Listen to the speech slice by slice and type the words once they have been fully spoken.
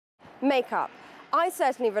Makeup. I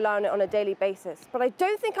certainly rely on it on a daily basis, but I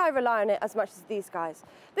don't think I rely on it as much as these guys.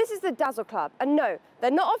 This is the Dazzle Club, and no,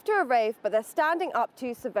 they're not off to a rave, but they're standing up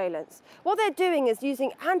to surveillance. What they're doing is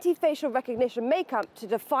using anti-facial recognition makeup to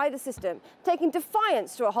defy the system, taking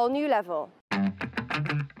defiance to a whole new level.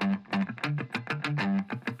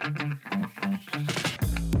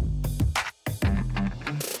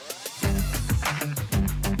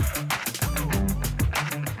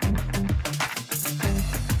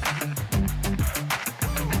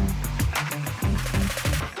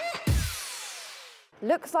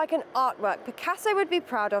 Looks like an artwork Picasso would be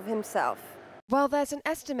proud of himself. Well, there's an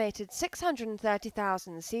estimated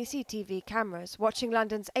 630,000 CCTV cameras watching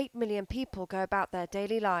London's 8 million people go about their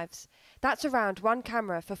daily lives. That's around one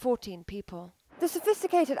camera for 14 people. The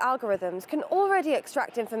sophisticated algorithms can already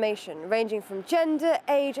extract information ranging from gender,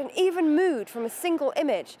 age, and even mood from a single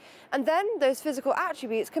image. And then those physical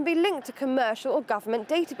attributes can be linked to commercial or government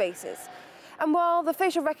databases. And while the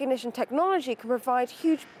facial recognition technology can provide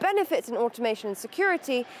huge benefits in automation and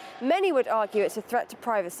security, many would argue it's a threat to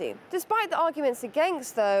privacy. Despite the arguments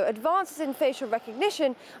against, though, advances in facial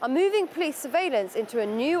recognition are moving police surveillance into a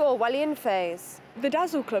new Orwellian phase. The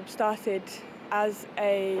Dazzle Club started as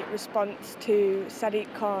a response to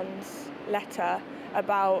Sadiq Khan's letter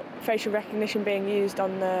about facial recognition being used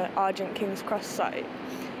on the Argent King's Cross site.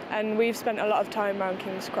 And we've spent a lot of time around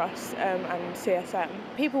King's Cross and CSM.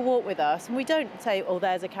 People walk with us and we don't say, oh,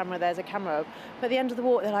 there's a camera. But at the end of the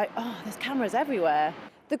walk, they're like, oh, there's cameras everywhere.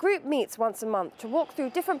 The group meets once a month to walk through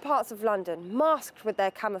different parts of London, masked with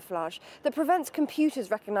their camouflage that prevents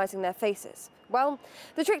computers recognising their faces. Well,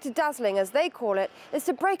 the trick to dazzling, as they call it, is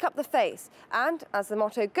to break up the face. And, as the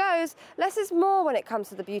motto goes, less is more when it comes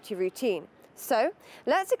to the beauty routine. So,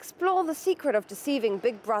 let's explore the secret of deceiving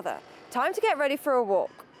Big Brother. Time to get ready for a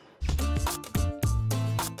walk.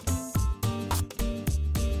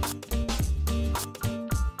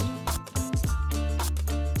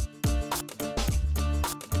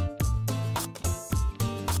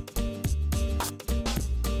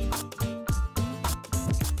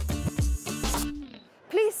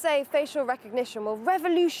 Police say facial recognition will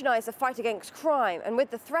revolutionise the fight against crime, and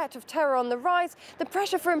with the threat of terror on the rise, the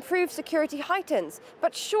pressure for improved security heightens.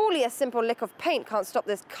 But surely a simple lick of paint can't stop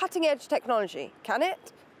this cutting-edge technology, can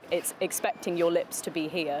it? It's expecting your lips to be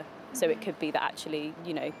here. So it could be that actually,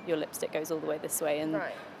 you know, your lipstick goes all the way this way and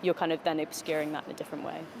you're kind of then obscuring that in a different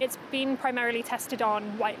way. It's been primarily tested on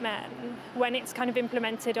white men. When it's kind of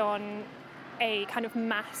implemented on a kind of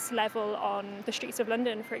mass level on the streets of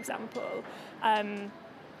London, for example,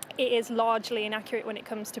 it is largely inaccurate when it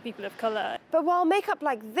comes to people of colour. But while makeup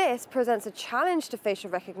like this presents a challenge to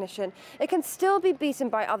facial recognition, it can still be beaten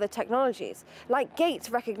by other technologies, like gait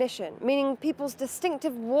recognition, meaning people's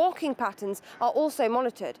distinctive walking patterns are also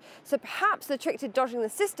monitored. So perhaps the trick to dodging the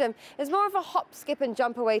system is more of a hop, skip and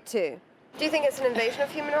jump away too. Do you think it's an invasion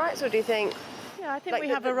of human rights, or do you think... Yeah, I think like we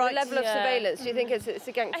have a right the level of surveillance, do you think it's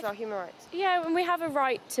against our human rights? Yeah, and we have a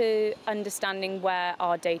right to understanding where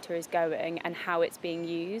our data is going and how it's being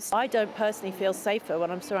used. I don't personally feel safer when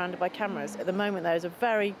I'm surrounded by cameras. At the moment, there is a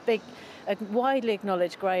very big, widely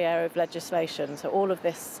acknowledged grey area of legislation, so all of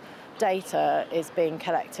this data is being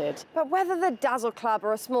collected. But whether the Dazzle Club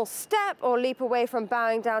are a small step or leap away from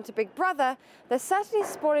bowing down to Big Brother, they're certainly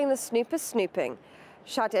sporting the snoopers snooping.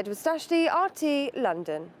 Shadi Edward-Stashti, RT,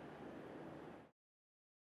 London.